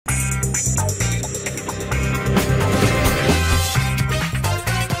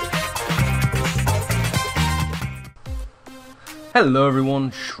Hello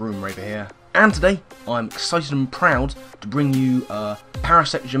everyone, Shroomraver here, and today I'm excited and proud to bring you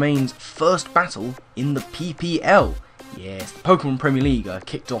Parasect Germain's first battle in the PPL. Yes, the Pokémon Premier League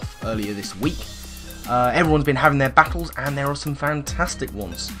kicked off earlier this week. Everyone's been having their battles, and there are some fantastic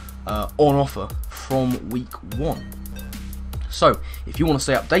ones on offer from week 1. So, if you want to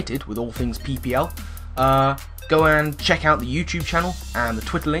stay updated with all things PPL, go and check out the YouTube channel and the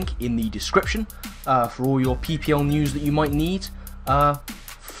Twitter link in the description for all your PPL news that you might need.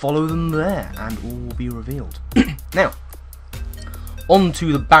 Follow them there and all will be revealed. Now, on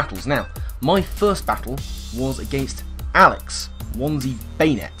to the battles. Now, my first battle was against Alex, Onesie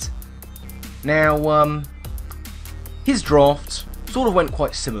Banette. Now, his draft sort of went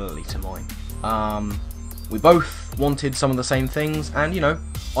quite similarly to mine. We both wanted some of the same things, and you know,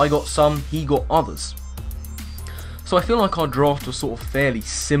 I got some, he got others. So I feel like our draft was sort of fairly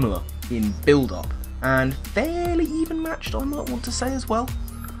similar in build-up, and fairly even matched, I might want to say as well.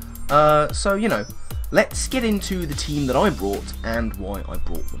 So, you know, let's get into the team that I brought and why I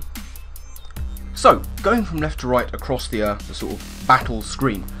brought them. So, going from left to right across the sort of battle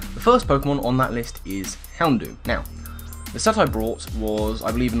screen, the first Pokemon on that list is Houndoom. Now, the set I brought was,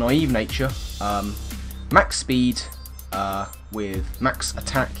 I believe, Naive Nature, max speed with max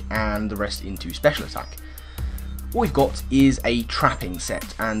attack and the rest into special attack. What we've got is a trapping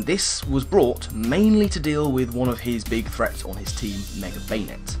set, and this was brought mainly to deal with one of his big threats on his team,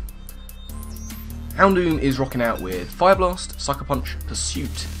 Mega-Banette. Houndoom is rocking out with Fire Blast, Sucker Punch,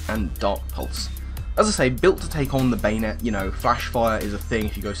 Pursuit, and Dark Pulse. As I say, built to take on the Banette, you know, Flash Fire is a thing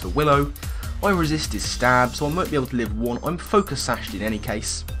if you go to Willow. My resist is Stab, so I won't be able to live 1. I'm Focus Sashed in any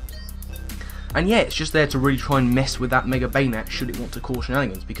case. And yeah, it's just there to really try and mess with that Mega-Banette should it want to cause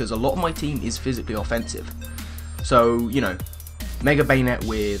shenanigans, because a lot of my team is physically offensive. So, you know, Mega-Banette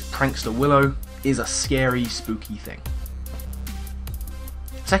with Prankster Willow is a scary, spooky thing.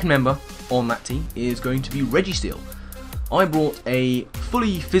 Second member on that team is going to be Registeel. I brought a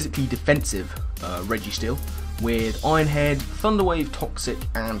fully physically defensive Registeel with Iron Head, Thunder Wave, Toxic,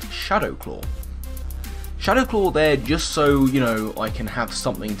 and Shadow Claw. Shadow Claw there just so, you know, I can have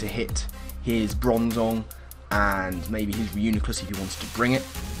something to hit his Bronzong and maybe his Reuniclus if he wanted to bring it.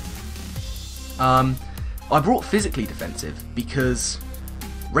 I brought physically defensive because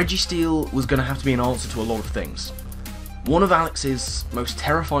Registeel was going to have to be an answer to a lot of things. One of Alex's most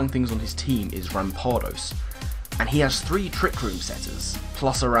terrifying things on his team is Rampardos, and he has 3 Trick Room setters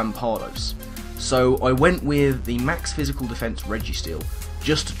plus a Rampardos. So I went with the max physical defense Registeel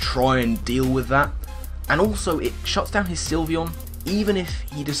just to try and deal with that, and also it shuts down his Sylveon even if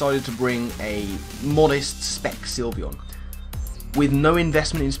he decided to bring a modest spec Sylveon. With no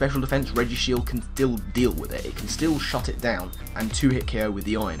investment in special defense, Registeel can still deal with it. It can still shut it down and 2-hit KO with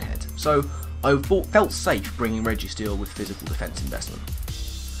the Iron Head. So I felt safe bringing Registeel with physical defense investment.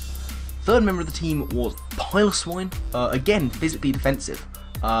 Third member of the team was Piloswine. Again, physically defensive.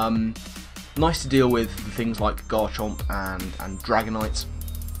 Nice to deal with things like Garchomp and Dragonite.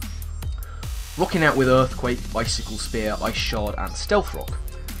 Rocking out with Earthquake, Icicle Spear, Ice Shard, and Stealth Rock.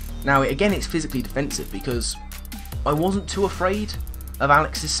 Now, again, it's physically defensive because I wasn't too afraid of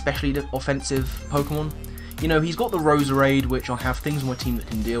Alex's specially offensive Pokemon. You know, he's got the Roserade, which I have things on my team that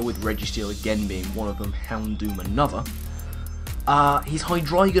can deal with, Registeel again being one of them, Houndoom another. His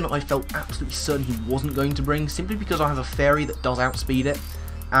Hydreigon I felt absolutely certain he wasn't going to bring, simply because I have a Fairy that does outspeed it,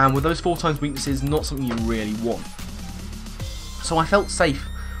 and with those 4 times weaknesses, not something you really want. So I felt safe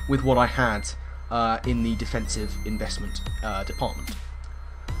with what I had in the defensive investment department.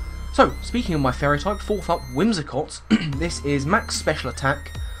 So, speaking of my Fairy type, 4th up, Whimsicott. This is max special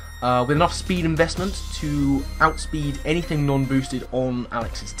attack with enough speed investment to outspeed anything non-boosted on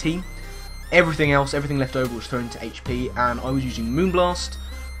Alex's team. Everything else, everything left over was thrown to HP, and I was using Moonblast,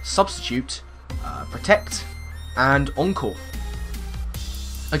 Substitute, Protect, and Encore.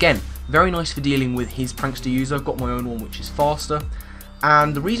 Again, very nice for dealing with his Prankster user. I've got my own one which is faster,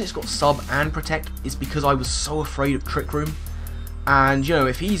 and the reason it's got Sub and Protect is because I was so afraid of Trick Room. And, you know,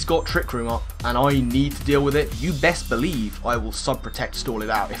 if he's got Trick Room up and I need to deal with it, you best believe I will sub-protect stall it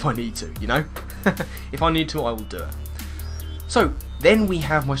out if I need to, you know? If I need to, I will do it. So, then we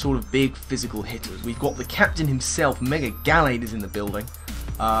have my sort of big physical hitters. We've got the captain himself, Mega-Gallade is in the building.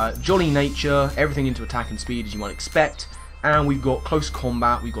 Jolly Nature, everything into attack and speed as you might expect. And we've got Close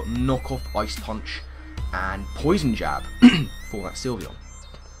Combat, we've got Knockoff, Ice Punch, and Poison Jab for that Sylveon.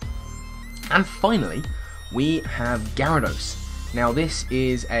 And finally, we have Gyarados. Now this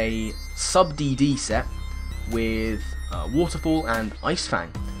is a sub-DD set with Waterfall and Ice Fang.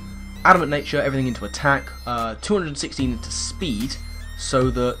 Adamant Nature, everything into attack, 216 into speed,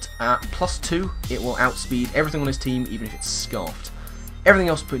 so that at +2 it will outspeed everything on his team, even if it's scarfed. Everything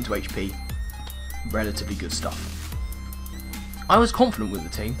else put into HP, relatively good stuff. I was confident with the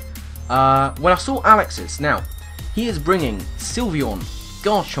team. When I saw Alex's, now, he is bringing Sylveon,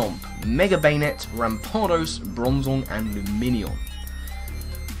 Garchomp, Mega-Banette, Rampardos, Bronzong, and Lumineon.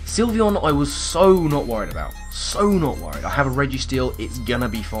 Sylveon I was so not worried about. So not worried. I have a Registeel, it's gonna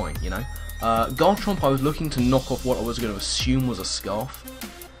be fine, you know. Garchomp I was looking to knock off what I was going to assume was a Scarf.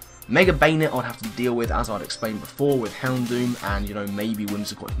 Mega-Banette I'd have to deal with, as I'd explained before, with Houndoom and, you know, maybe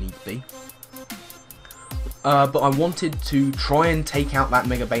Whimsicott if need be. But I wanted to try and take out that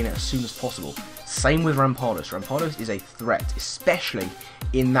Mega-Banette as soon as possible. Same with Rampardos. Rampardos is a threat, especially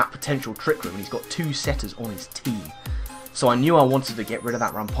in that potential Trick Room, and he's got 2 setters on his team. So I knew I wanted to get rid of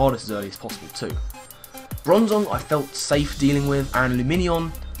that Rampardos as early as possible too. Bronzong I felt safe dealing with, and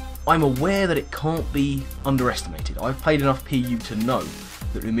Lumineon, I'm aware that it can't be underestimated. I've played enough PU to know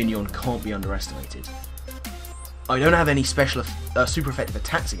that Lumineon can't be underestimated. I don't have any special super effective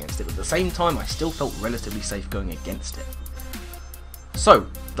attacks against it, but at the same time I still felt relatively safe going against it. So,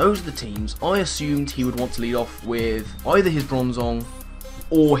 those are the teams. I assumed he would want to lead off with either his Bronzong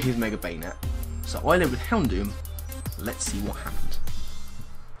or his Mega-Banette. So I led with Houndoom. Let's see what happened.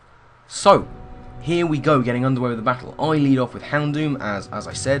 So, here we go, getting underway with the battle. I lead off with Houndoom, as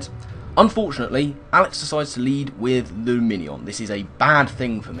I said. Unfortunately, Alex decides to lead with Lumineon. This is a bad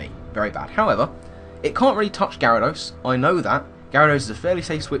thing for me. Very bad. However, it can't really touch Gyarados. I know that. Gyarados is a fairly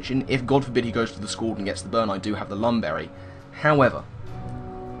safe switch in. If, God forbid, he goes for the Scald and gets the burn, I do have the Lumberry. However,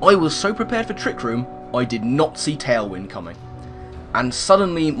 I was so prepared for Trick Room, I did not see Tailwind coming. And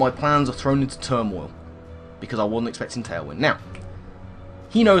suddenly, my plans are thrown into turmoil, because I wasn't expecting Tailwind. Now,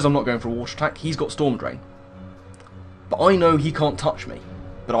 he knows I'm not going for a Water attack, he's got Storm Drain. But I know he can't touch me,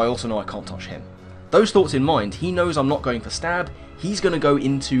 but I also know I can't touch him. Those thoughts in mind, he knows I'm not going for Stab, he's going to go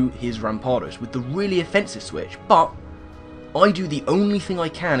into his Rampardos with the really offensive switch, but I do the only thing I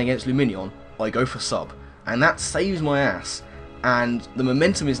can against Lumineon, I go for Sub, and that saves my ass, and the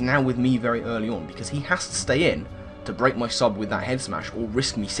momentum is now with me very early on, because he has to stay in to break my Sub with that Head Smash, or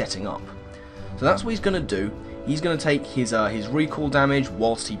risk me setting up. So that's what he's going to do. He's going to take his recall damage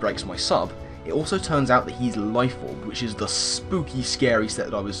whilst he breaks my Sub. It also turns out that he's Life Orb, which is the spooky, scary set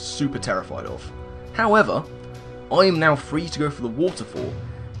that I was super terrified of. However, I am now free to go for the Waterfall,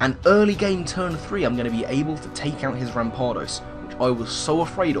 and early game turn 3 I'm going to be able to take out his Rampardos, which I was so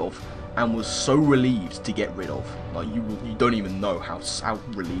afraid of and was so relieved to get rid of. Like, you don't even know how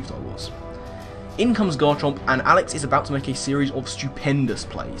relieved I was. In comes Garchomp, and Alex is about to make a series of stupendous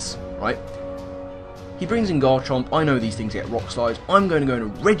plays, right? He brings in Garchomp. I know these things get Rock Slide. I'm going to go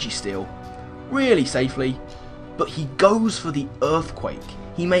into Registeel really safely, but he goes for the Earthquake.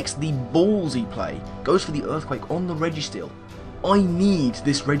 He makes the ballsy play, goes for the Earthquake on the Registeel. I need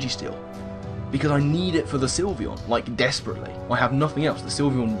this Registeel, because I need it for the Sylveon, like desperately. I have nothing else. The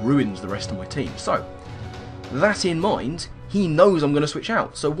Sylveon ruins the rest of my team. So, that in mind, he knows I'm going to switch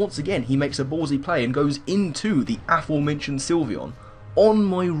out. So once again, he makes a ballsy play and goes into the aforementioned Sylveon on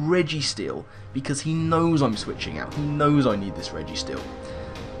my Registeel, because he knows I'm switching out. He knows I need this Registeel.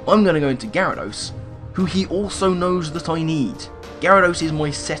 I'm going to go into Gyarados, who he also knows that I need. Gyarados is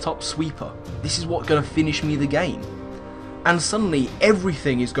my setup sweeper. This is what's going to finish me the game. And suddenly,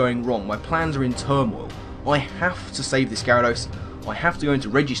 everything is going wrong. My plans are in turmoil. I have to save this Gyarados. I have to go into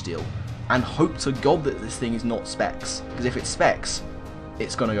Registeel and hope to God that this thing is not Specs. Because if it's Specs,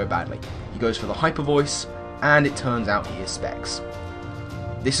 it's going to go badly. He goes for the Hyper Voice, and it turns out he is Specs.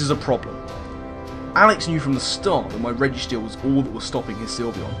 This is a problem. Alex knew from the start that my Registeel was all that was stopping his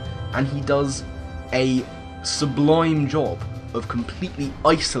Sylveon, and he does a sublime job of completely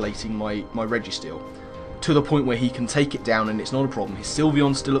isolating my Registeel to the point where he can take it down and it's not a problem. His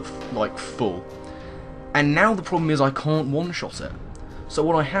Sylveon's still at like full. And now the problem is I can't one-shot it. So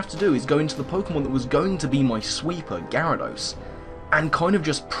what I have to do is go into the Pokemon that was going to be my sweeper, Gyarados, and kind of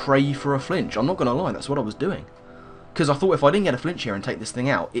just pray for a flinch. I'm not going to lie, that's what I was doing. Because I thought if I didn't get a flinch here and take this thing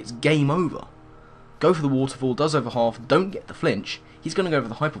out, it's game over. Go for the Waterfall, does over half, don't get the flinch. He's going to go for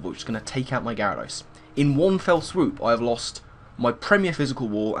the Hyper Voice, which is going to take out my Gyarados. In one fell swoop, I have lost my Premier Physical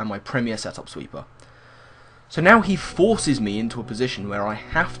Wall and my Premier Setup Sweeper. So now he forces me into a position where I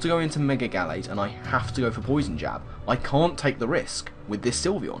have to go into Mega-Gallade and I have to go for Poison Jab. I can't take the risk with this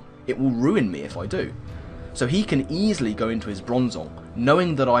Sylveon. It will ruin me if I do. So he can easily go into his Bronzong,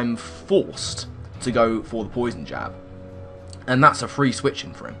 knowing that I'm forced to go for the Poison Jab. And that's a free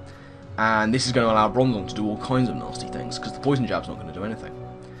switching for him. And this is going to allow Bronzong to do all kinds of nasty things, because the Poison Jab's not going to do anything.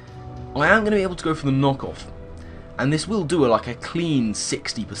 I am going to be able to go for the knockoff, and this will do like a clean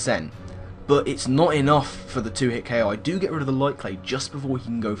 60%, but it's not enough for the 2-hit KO. I do get rid of the Light Clay just before he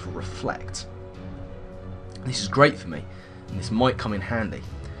can go for Reflect. This is great for me, and this might come in handy.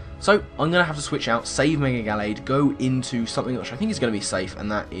 So I'm going to have to switch out, save Mega-Gallade, go into something which I think is going to be safe, and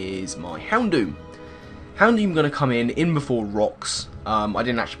that is my Houndoom. Houndoom going to come in before Rocks. I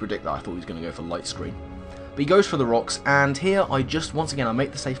didn't actually predict that, I thought he was going to go for Light Screen. But he goes for the Rocks, and here once again I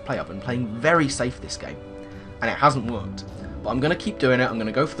make the safe play. I've been playing very safe this game, and it hasn't worked. But I'm going to keep doing it. I'm going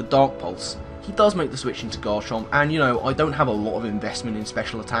to go for the Dark Pulse. He does make the switch into Garchomp, and you know, I don't have a lot of investment in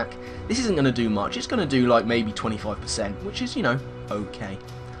special attack. This isn't going to do much. It's going to do like maybe 25%, which is, you know, okay.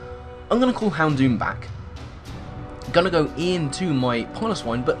 I'm going to call Houndoom back. Going to go into my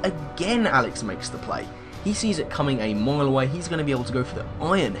Piloswine, but again Alex makes the play. He sees it coming a mile away. He's going to be able to go for the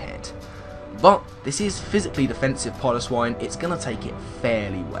Iron Head. But this is physically defensive Piloswine. It's going to take it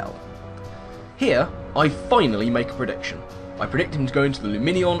fairly well. Here, I finally make a prediction. I predict him to go into the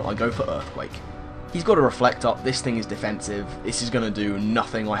Lumineon. I go for Earthquake. He's got a Reflect Up. This thing is defensive. This is going to do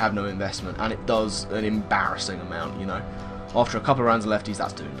nothing. I have no investment. And it does an embarrassing amount, you know. After a couple of rounds of lefties,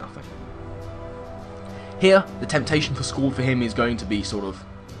 that's doing nothing. Here, the temptation for Scald for him is going to be sort of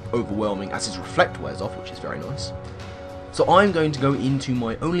overwhelming as his Reflect wears off, which is very nice. So I'm going to go into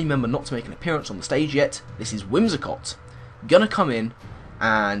my only member not to make an appearance on the stage yet. This is Whimsicott. Gonna come in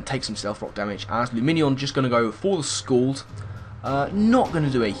and take some Stealth Rock damage, as Lumineon just going to go for the Scald. Not going to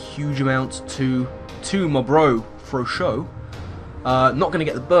do a huge amount to my bro for a show. Not going to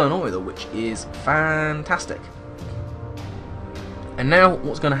get the burn either, which is fantastic. And now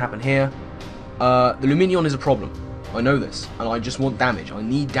what's going to happen here? The Lumineon is a problem. I know this, and I just want damage. I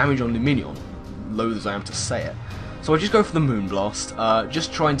need damage on Lumineon, loath as I am to say it. So I just go for the Moonblast,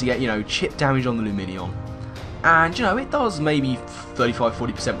 just trying to get, you know, chip damage on the Lumineon. And, you know, it does maybe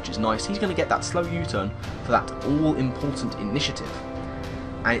 35-40%, which is nice. He's going to get that slow U-turn for that all-important initiative.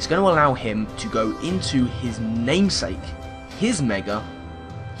 And it's going to allow him to go into his namesake, his Mega,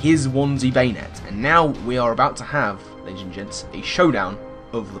 his Onesie Banette. And now we are about to have, ladies and gents, a showdown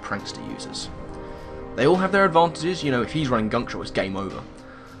of the prankster users. They all have their advantages. You know, if he's running Gunkshot, it's game over.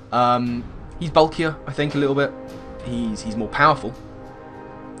 He's bulkier, I think, a little bit. He's more powerful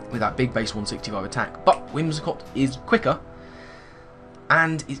with that big base 165 attack. But Whimsicott is quicker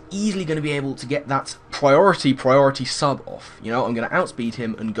and is easily going to be able to get that priority sub off. You know, I'm going to outspeed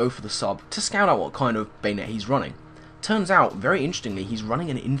him and go for the sub to scout out what kind of Banette he's running. Turns out, very interestingly, he's running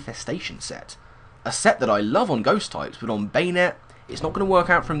an Infestation set. A set that I love on Ghost types, but on Banette, it's not going to work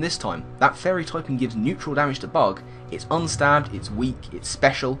out for him this time. That Fairy typing gives neutral damage to Bug. It's unstabbed, it's weak, it's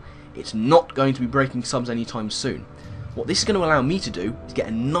special. It's not going to be breaking subs anytime soon. What this is going to allow me to do is get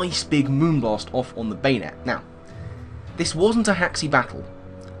a nice big Moonblast off on the Banette. Now, this wasn't a Haxie battle,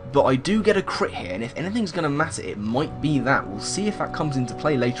 but I do get a crit here, and if anything's going to matter, it might be that. We'll see if that comes into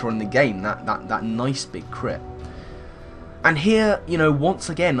play later on in the game, that nice big crit. And here, you know, once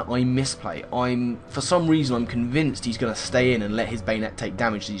again, I misplay. For some reason, I'm convinced he's going to stay in and let his Banette take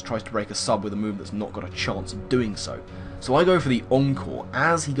damage as he tries to break a sub with a move that's not got a chance of doing so. So I go for the Encore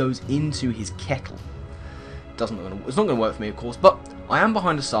as he goes into his Kettle. It's not going to work for me, of course, but I am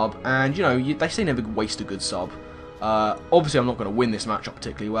behind a sub, and, you know, they say never waste a good sub. Obviously, I'm not going to win this matchup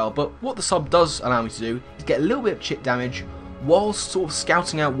particularly well, but what the sub does allow me to do is get a little bit of chip damage, whilst sort of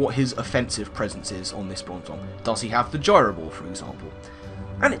scouting out what his offensive presence is on this Bronzong. Does he have the Gyro Ball, for example?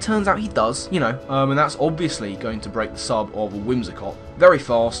 And it turns out he does, you know, and that's obviously going to break the sub of a Whimsicott. Very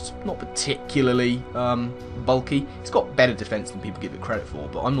fast, not particularly bulky. It's got better defense than people give it credit for,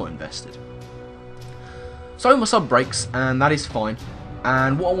 but I'm not invested. So my sub breaks, and that is fine.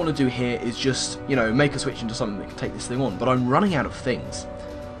 And what I want to do here is just, you know, make a switch into something that can take this thing on, but I'm running out of things.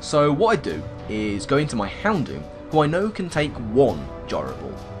 So what I do is go into my Houndoom, who I know can take one Gyro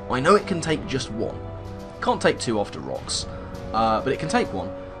Ball. I know it can take just one. Can't take two after Rocks, but it can take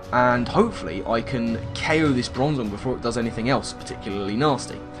one. And hopefully I can KO this Bronzong before it does anything else particularly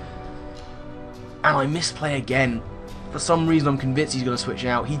nasty. And I misplay again. For some reason I'm convinced he's going to switch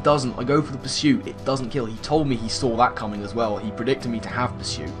out. He doesn't. I go for the Pursuit. It doesn't kill. He told me he saw that coming as well. He predicted me to have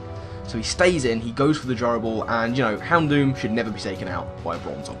Pursuit. So he stays in, he goes for the Gyro Ball, and, you know, Houndoom should never be taken out by a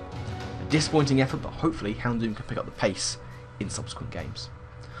Bronzong. A disappointing effort, but hopefully Houndoom can pick up the pace in subsequent games.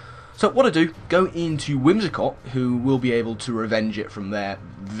 So what I do, go into Whimsicott, who will be able to revenge it from there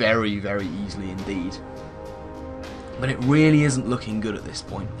very, very easily indeed. But it really isn't looking good at this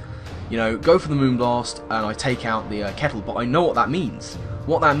point. You know, go for the Moonblast, and I take out the Kettle, but I know what that means.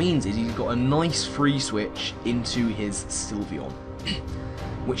 What that means is he's got a nice free switch into his Sylveon,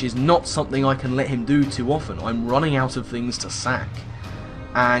 which is not something I can let him do too often. I'm running out of things to sack.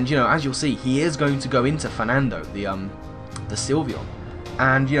 And, you know, as you'll see, he is going to go into Fernando, the Sylveon.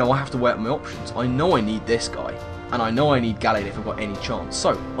 and you know, I have to weigh up my options. I know I need this guy, and I know I need Gallade if I've got any chance.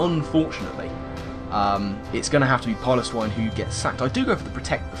 So, unfortunately, it's going to have to be Piloswine who gets sacked. I do go for the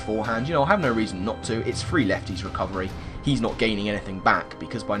Protect beforehand. You know, I have no reason not to. It's free lefty's recovery. He's not gaining anything back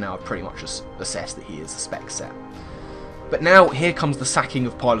because by now I've pretty much assessed that he is a spec set. But now, here comes the sacking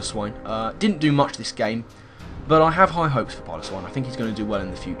of Piloswine. Didn't do much this game, but I have high hopes for Piloswine. I think he's going to do well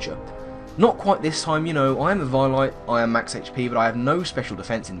in the future. Not quite this time, you know, I am a Violite, I am max HP, but I have no special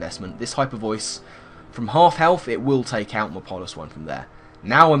defense investment. This Hyper Voice, from half health, it will take out my Piloswine from there.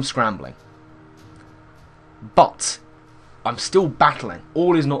 Now I'm scrambling. But, I'm still battling.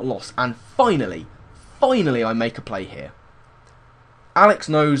 All is not lost. And finally I make a play here. Alex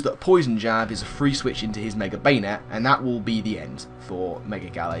knows that Poison Jab is a free switch into his Mega-Banette, and that will be the end for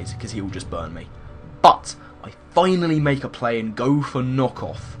Mega-Gallade, because he will just burn me. But, I finally make a play and go for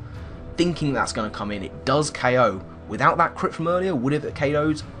knockoff, thinking that's going to come in. It does KO. Without that crit from earlier, would it have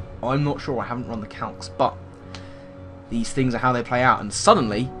KO'd? I'm not sure, I haven't run the calcs, but these things are how they play out, and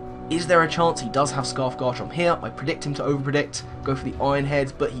suddenly, is there a chance he does have Scarf Garchomp here? I predict him to overpredict, go for the Iron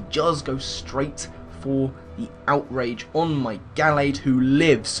Head, but he does go straight for the Outrage on my Gallade, who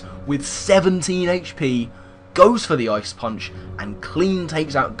lives with 17 HP, goes for the Ice Punch, and clean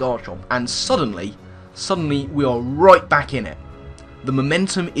takes out Garchomp, and suddenly we are right back in it. The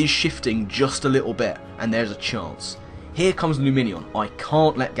momentum is shifting just a little bit, and there's a chance. Here comes Lumineon. I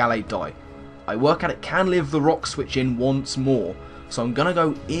can't let Gallade die. I work out it can live the Rock Switch in once more, so I'm going to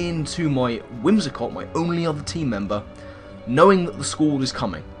go into my Whimsicott, my only other team member, knowing that the Scald is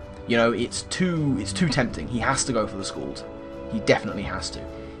coming. You know, it's too tempting. He has to go for the Scald. He definitely has to.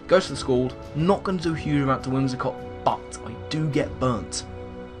 Goes for the Scald. Not going to do a huge amount to Whimsicott, but I do get burnt.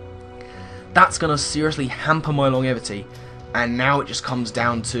 That's going to seriously hamper my longevity, and now it just comes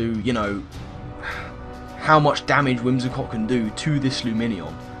down to, you know, how much damage Whimsicott can do to this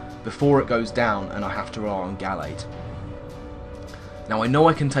Lumineon before it goes down and I have to rely on Gallade. Now I know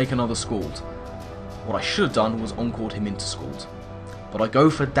I can take another Scald. What I should have done was encored him into Scald. But I go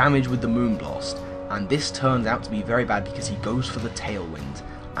for damage with the Moonblast, and this turns out to be very bad because he goes for the Tailwind.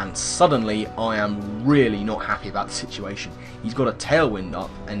 And suddenly I am really not happy about the situation. He's got a Tailwind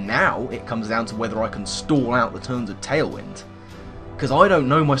up, and now it comes down to whether I can stall out the turns of Tailwind. Because I don't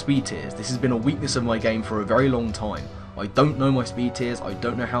know my speed tiers. This has been a weakness of my game for a very long time. I don't know my speed tiers. I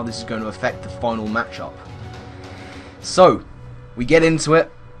don't know how this is going to affect the final matchup. So, we get into it.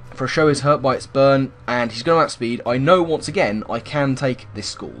 Frosho is hurt by its burn, and he's going to outspeed. I know once again I can take this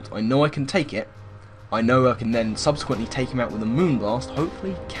Scald. I know I can take it. I know I can then subsequently take him out with a Moonblast.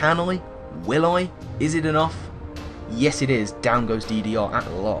 Hopefully, can I? Will I? Is it enough? Yes, it is. Down goes DDR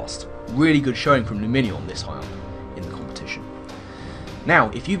at last. Really good showing from Lumineon this high up in the competition. Now,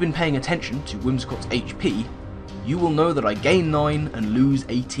 if you've been paying attention to Whimsicott's HP, you will know that I gain 9 and lose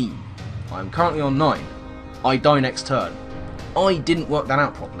 18. I am currently on 9. I die next turn. I didn't work that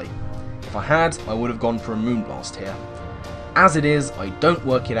out properly. If I had, I would have gone for a Moonblast here. As it is, I don't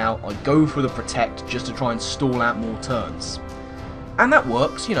work it out. I go for the Protect just to try and stall out more turns. And that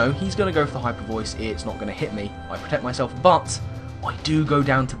works, you know, he's going to go for the Hyper Voice, it's not going to hit me. I protect myself, but I do go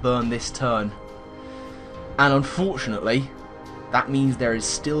down to burn this turn. And unfortunately, that means there is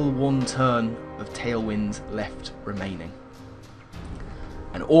still one turn of Tailwind left remaining.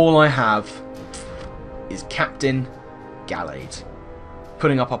 And all I have is Captain Gallade.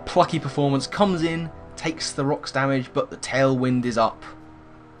 Putting up a plucky performance, comes in, takes the rocks damage, but the Tailwind is up.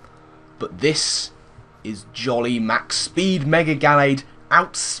 But this is jolly max speed Mega-Gallade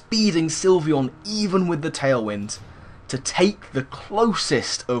outspeeding Sylveon even with the Tailwind to take the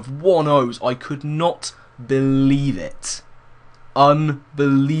closest of 1-0s. I could not believe it.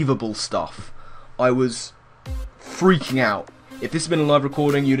 Unbelievable stuff. I was freaking out. If this had been a live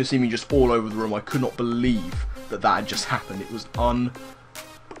recording, you'd have seen me just all over the room. I could not believe that that had just happened. It was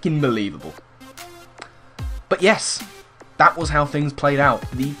unbelievable. But yes, that was how things played out.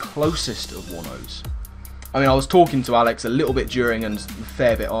 The closest of 1-0s. I mean, I was talking to Alex a little bit during and a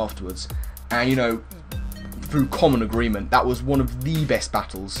fair bit afterwards. And, you know, through common agreement, that was one of the best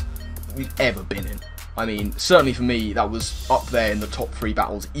battles we've ever been in. I mean, certainly for me, that was up there in the top 3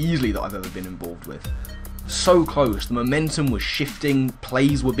 battles easily that I've ever been involved with. So close, the momentum was shifting,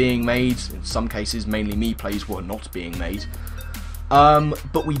 plays were being made, in some cases, mainly me, plays were not being made.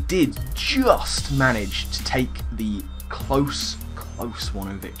 But we did just manage to take the close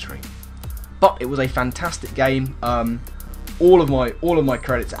 1-0 victory. But it was a fantastic game. All of my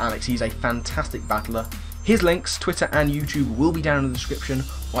credit to Alex. He's a fantastic battler. His links, Twitter and YouTube, will be down in the description.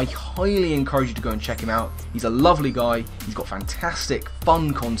 I highly encourage you to go and check him out. He's a lovely guy. He's got fantastic,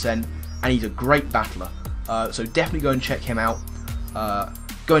 fun content, and he's a great battler. So definitely go and check him out.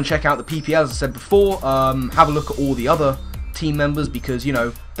 go and check out the PP, as I said before. Have a look at all the other team members, because, you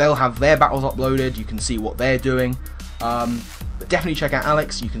know, they'll have their battles uploaded. You can see what they're doing. But definitely check out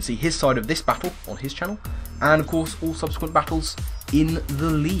Alex. You can see his side of this battle on his channel, and of course all subsequent battles in the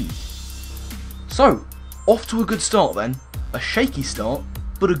league. So, off to a good start then. A shaky start,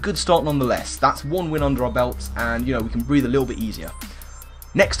 but a good start nonetheless. That's one win under our belts, and, you know, we can breathe a little bit easier.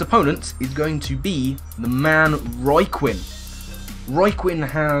 Next opponent is going to be the man Raikwin. Raikwin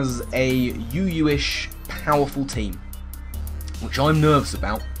has a UU-ish powerful team, which I'm nervous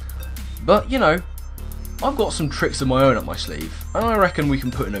about. But, you know, I've got some tricks of my own up my sleeve, and I reckon we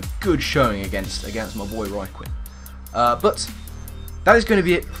can put in a good showing against my boy Raikwin. But that is going to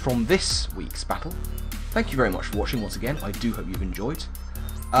be it from this week's battle. Thank you very much for watching once again. I do hope you've enjoyed.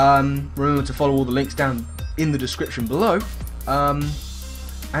 Remember to follow all the links down in the description below.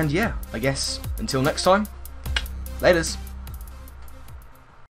 And yeah, I guess until next time, laters.